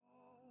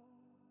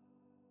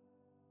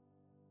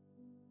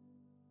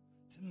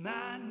to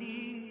my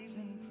knees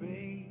and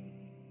pray.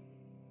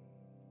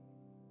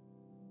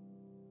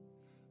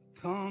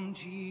 Come,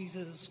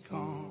 Jesus,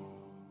 come.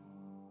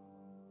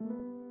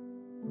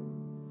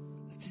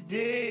 Let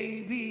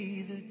today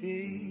be the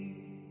day.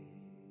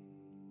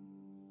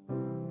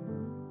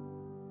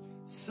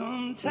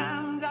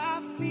 Sometimes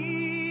I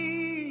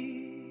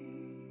feel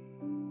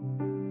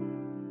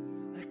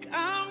like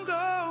I'm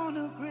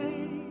gonna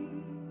break,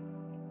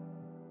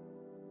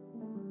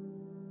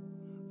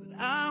 but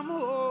I'm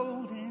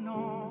holding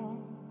on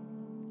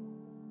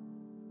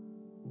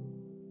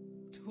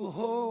to a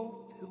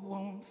hope that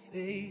won't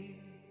fade.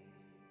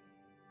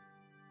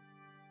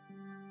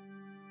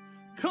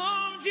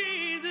 Come,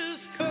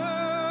 Jesus, come.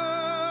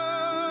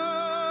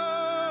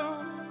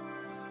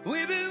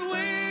 We've been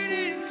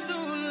waiting so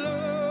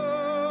long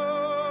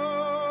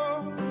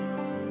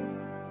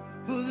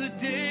for the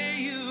day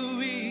you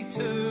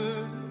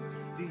return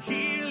to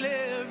heal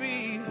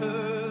every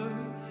hurt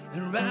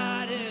and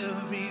right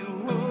every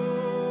wrong.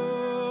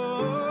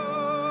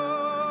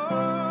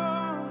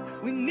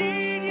 We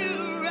need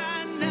you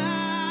right now.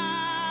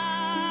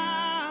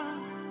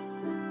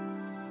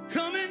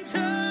 Come and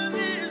turn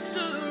this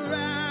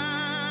around.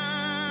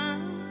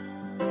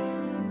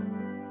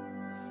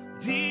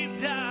 Deep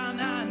down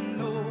I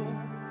know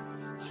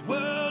this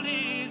world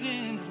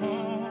isn't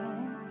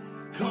home.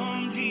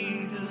 Come,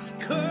 Jesus,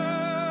 come.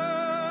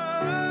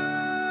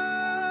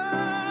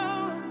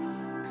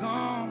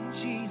 Come,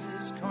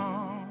 Jesus,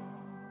 come.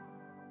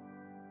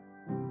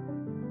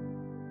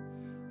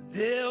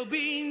 There'll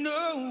be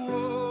no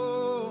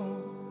war,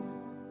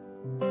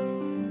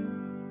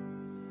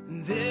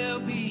 and there'll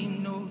be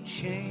no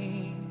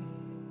change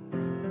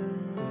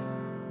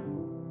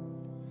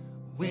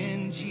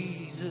when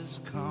Jesus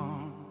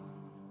comes.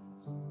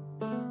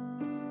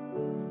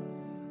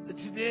 Let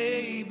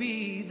today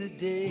be the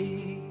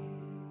day.